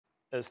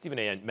Stephen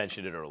A.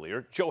 mentioned it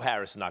earlier. Joe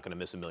Harris is not going to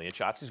miss a million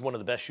shots. He's one of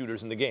the best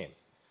shooters in the game.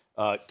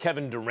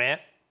 Kevin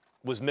Durant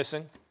was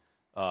missing.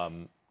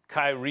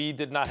 Kyrie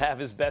did not have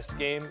his best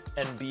game.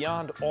 And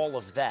beyond all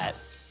of that,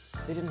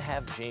 they didn't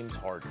have James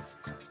Harden.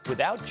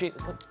 Without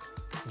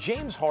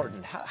James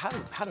Harden, how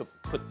to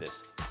put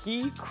this?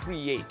 He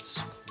creates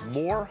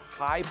more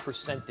high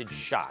percentage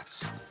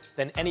shots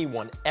than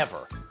anyone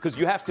ever, because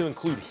you have to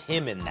include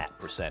him in that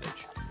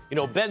percentage. You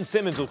know, Ben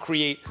Simmons will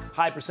create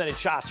high percentage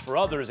shots for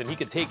others, and he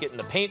can take it in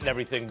the paint and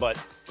everything, but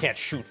can't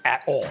shoot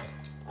at all.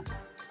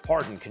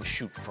 Harden can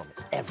shoot from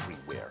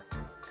everywhere.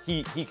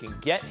 He can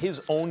get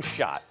his own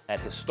shot at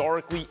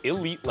historically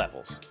elite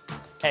levels,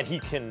 and he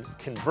can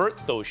convert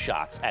those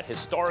shots at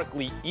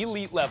historically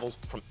elite levels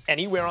from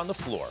anywhere on the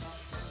floor.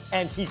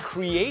 And he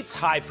creates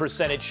high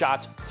percentage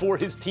shots for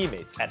his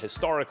teammates at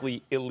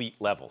historically elite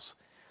levels.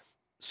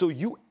 So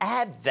you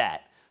add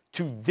that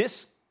to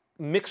this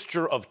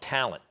mixture of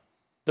talent,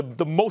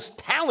 the most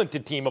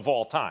talented team of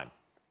all time,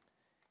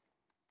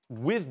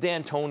 with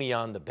D'Antoni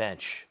on the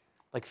bench.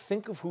 Like,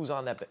 think of who's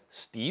on that bench.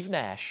 Steve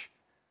Nash,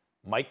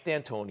 Mike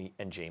D'Antoni,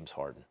 and James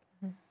Harden.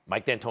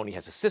 Mike D'Antoni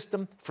has a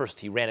system. First,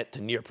 he ran it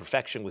to near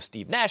perfection with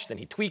Steve Nash. Then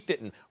he tweaked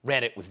it and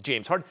ran it with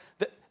James Harden.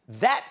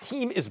 That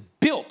team is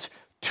built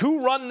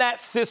to run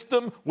that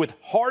system with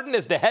Harden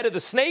as the head of the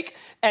snake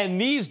and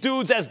these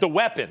dudes as the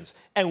weapons.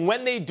 And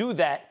when they do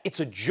that, it's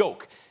a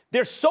joke.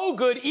 They're so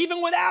good,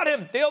 even without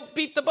him, they'll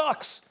beat the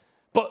Bucks.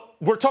 But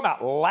we're talking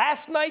about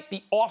last night,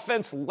 the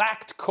offense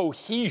lacked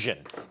cohesion.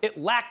 It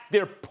lacked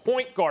their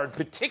point guard,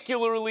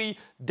 particularly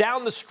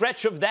down the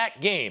stretch of that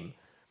game.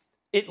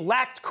 It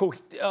lacked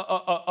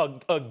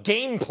a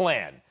game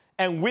plan.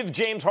 And with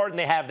James Harden,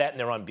 they have that, and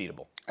they're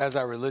unbeatable. As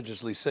I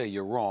religiously say,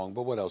 you're wrong,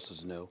 but what else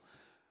is new?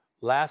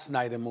 Last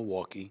night in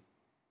Milwaukee,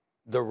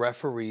 the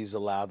referees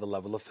allowed the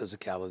level of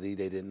physicality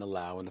they didn't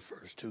allow in the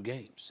first two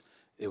games.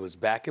 It was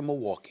back in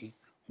Milwaukee.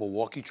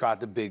 Milwaukee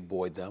tried to big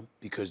boy them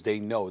because they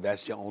know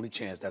that's your only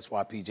chance. That's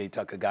why P.J.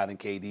 Tucker got in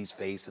KD's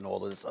face and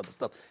all of this other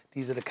stuff.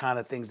 These are the kind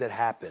of things that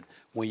happen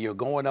when you're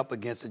going up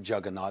against a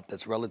juggernaut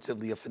that's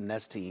relatively a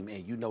finesse team,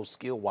 and you know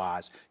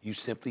skill-wise you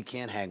simply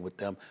can't hang with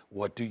them.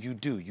 What do? You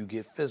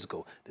get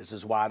physical. This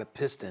is why the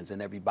Pistons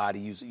and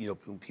everybody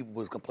people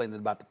was complaining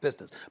about the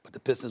Pistons, but the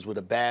Pistons were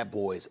the bad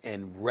boys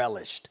and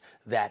relished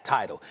that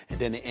title. And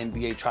then the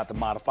NBA tried to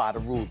modify the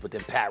rules, but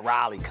then Pat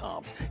Riley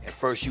comes, and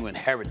first you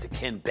inherit the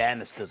Ken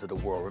Bannisters of the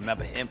world.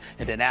 Remember him?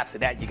 And then after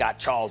that, you got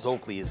Charles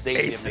Oakley,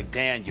 Xavier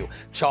McDaniel,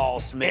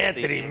 Charles Smith,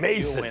 Anthony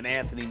Mason, and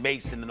Anthony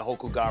Mason, and the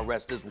Hoku God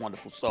rest his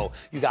wonderful soul.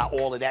 You got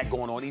all of that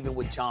going on, even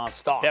with John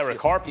Stark.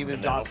 Derek Harper.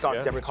 Even John Stark,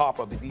 yeah. Derek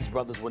Harper, but these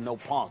brothers were no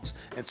punks.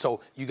 And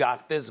so you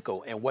got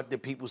physical. And what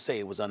did people say?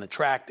 It was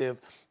unattractive,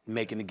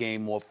 making the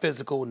game more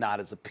physical, not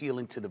as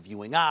appealing to the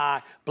viewing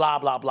eye, blah,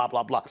 blah, blah,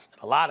 blah, blah.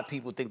 And a lot of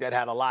people think that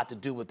had a lot to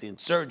do with the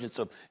insurgence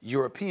of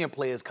European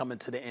players coming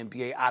to the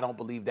NBA. I don't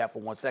believe that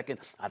for 1 second.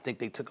 I think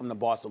they took them to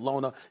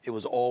Barcelona. It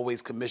was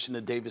always Commissioner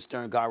David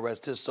Stern, God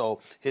rest his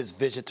soul, his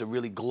vision to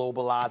really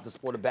globalize the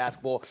sport of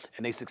basketball,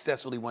 and they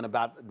successfully went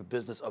about the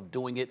business of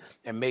doing it,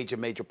 and major,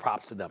 major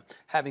props to them.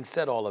 Having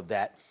said all of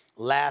that,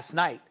 last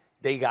night,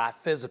 they got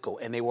physical,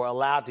 and they were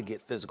allowed to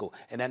get physical,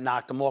 and that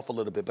knocked them off a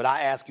little bit. But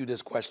I ask you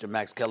this question,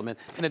 Max Kellerman,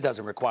 and it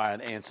doesn't require an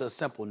answer. A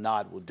simple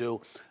nod will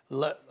do.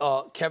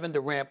 Kevin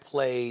Durant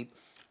played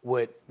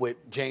with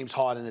James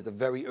Harden at the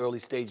very early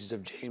stages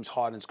of James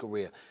Harden's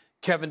career.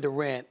 Kevin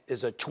Durant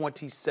is a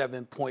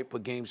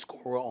 27-point-per-game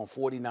scorer on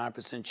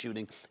 49%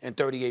 shooting and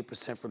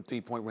 38% from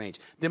three-point range.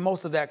 Did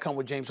most of that come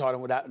with James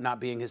Harden without not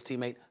being his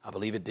teammate? I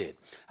believe it did.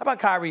 How about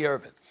Kyrie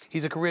Irving?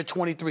 He's a career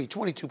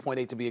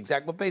 22.8 to be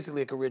exact, but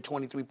basically a career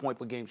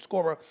 23-point-per-game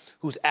scorer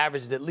who's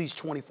averaged at least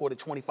 24 to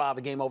 25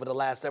 a game over the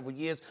last several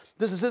years.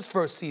 This is his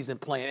first season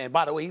playing, and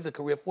by the way, he's a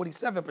career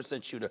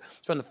 47% shooter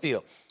from the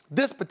field.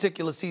 This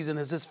particular season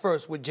is his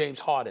first with James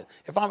Harden.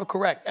 If I'm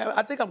correct,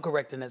 I think I'm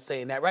correct in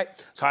saying that, right?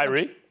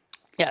 Kyrie?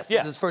 Yes, yeah.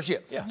 This is his first year.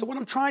 Yeah. So what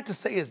I'm trying to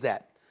say is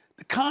that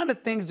the kind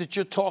of things that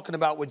you're talking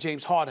about with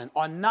James Harden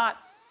are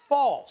not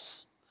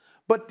false,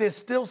 but they're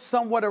still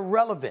somewhat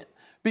irrelevant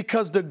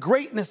because the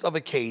greatness of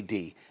a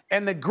KD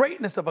and the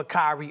greatness of a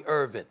Kyrie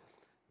Irving,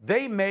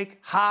 they make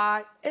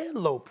high and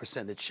low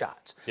percentage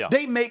shots. Yeah.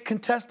 They make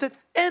contested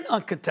and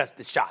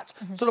uncontested shots.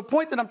 Mm-hmm. So the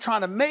point that I'm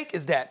trying to make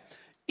is that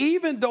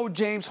even though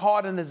James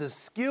Harden is as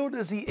skilled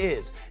as he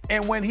is,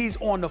 and when he's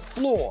on the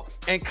floor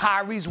and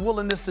Kyrie's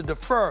willingness to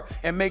defer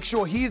and make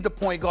sure he's the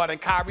point guard and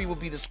Kyrie will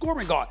be the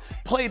scoring guard,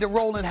 play the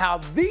role in how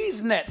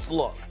these Nets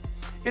look,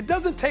 it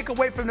doesn't take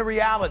away from the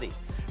reality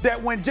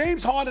that when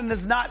James Harden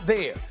is not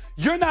there,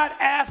 you're not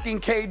asking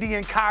KD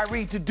and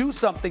Kyrie to do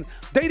something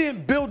they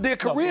didn't build their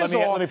careers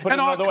on and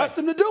are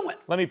accustomed to doing.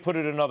 Let me put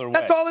it another way.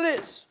 That's all it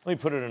is. Let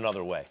me put it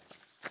another way.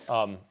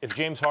 If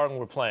James Harden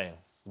were playing,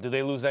 did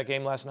they lose that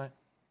game last night?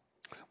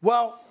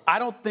 Well, I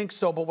don't think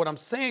so, but what I'm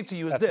saying to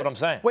you is this. That's what I'm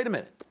saying. Wait a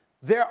minute.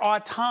 There are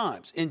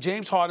times in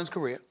James Harden's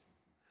career,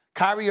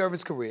 Kyrie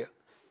Irving's career,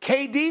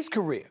 KD's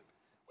career,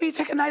 where you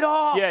take a night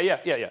off.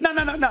 Yeah.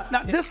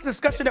 No. This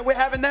discussion that we're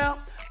having now,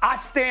 I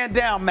stand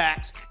down,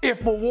 Max,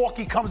 if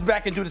Milwaukee comes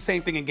back and do the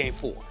same thing in Game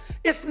 4.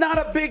 It's not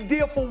a big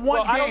deal for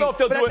one game. I don't know if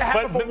they'll do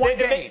it, for one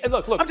game.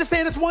 Look. I'm just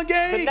saying it's one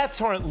game. The Nets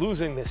aren't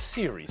losing this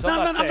series.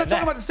 I'm not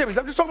talking about the series.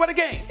 I'm just talking about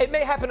the game. It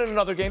may happen in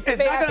another game. It's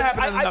not going to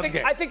happen in another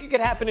game. I think it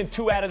could happen in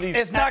 2 out of these.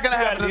 It's not going to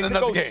happen in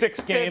another game.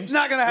 6 games. It's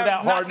not going to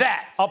happen. Not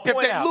that. If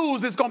they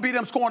lose, it's going to be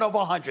them scoring over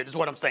 100. Is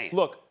what I'm saying.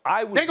 Look,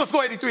 they're going to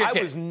score 83 again.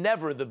 I was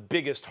never the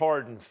biggest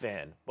Harden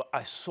fan, but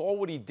I saw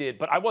what he did.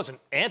 But I wasn't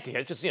anti.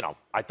 I just,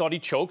 I thought he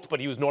choked,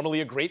 but he was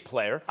normally a great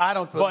player. I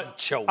don't think he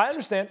choked. I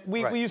understand.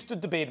 We used to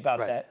debate about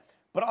that.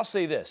 But I'll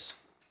say this.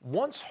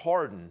 Once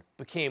Harden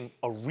became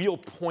a real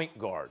point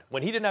guard,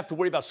 when he didn't have to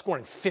worry about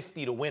scoring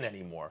 50 to win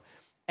anymore,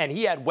 and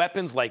he had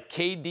weapons like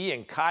KD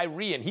and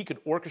Kyrie, and he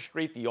could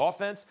orchestrate the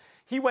offense,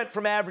 he went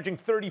from averaging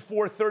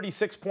 34,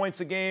 36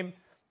 points a game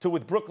to,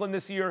 with Brooklyn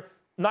this year,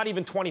 not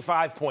even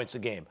 25 points a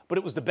game. But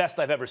it was the best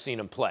I've ever seen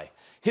him play.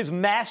 His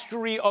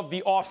mastery of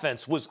the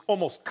offense was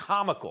almost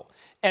comical.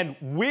 And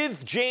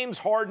with James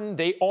Harden,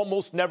 they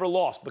almost never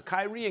lost. But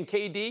Kyrie and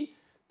KD,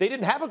 they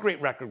didn't have a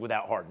great record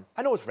without Harden.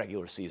 I know it's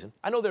regular season.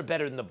 I know they're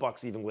better than the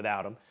Bucks even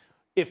without him.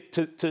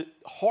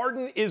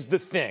 Harden is the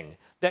thing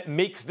that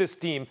makes this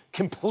team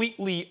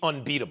completely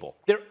unbeatable.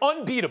 They're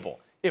unbeatable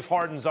if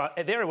Harden's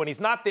there. When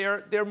he's not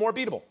there, they're more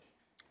beatable.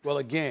 Well,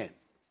 again,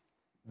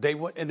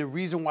 and the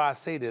reason why I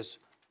say this,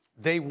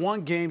 they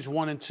won games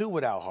 1 and 2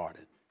 without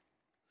Harden.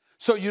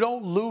 So you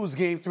don't lose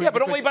Game 3. Yeah,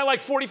 but only by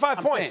like 45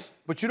 points.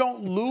 But you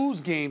don't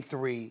lose Game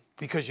 3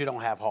 because you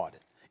don't have Harden.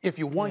 If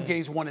you won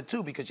games 1 and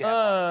 2 because you have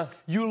Harden.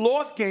 You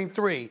lost Game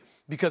 3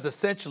 because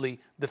essentially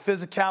the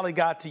physicality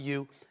got to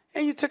you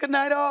and you took a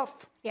night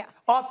off. Yeah.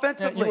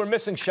 Offensively. Yeah, you were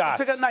missing shots.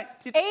 You took a night.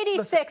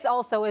 86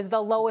 also is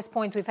the lowest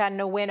points we've had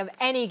in a win of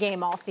any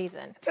game all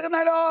season. Took a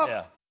night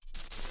off.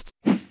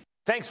 Yeah.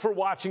 Thanks for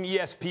watching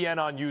ESPN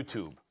on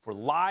YouTube. For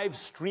live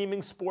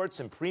streaming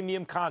sports and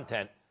premium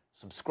content,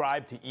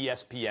 subscribe to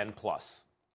ESPN+.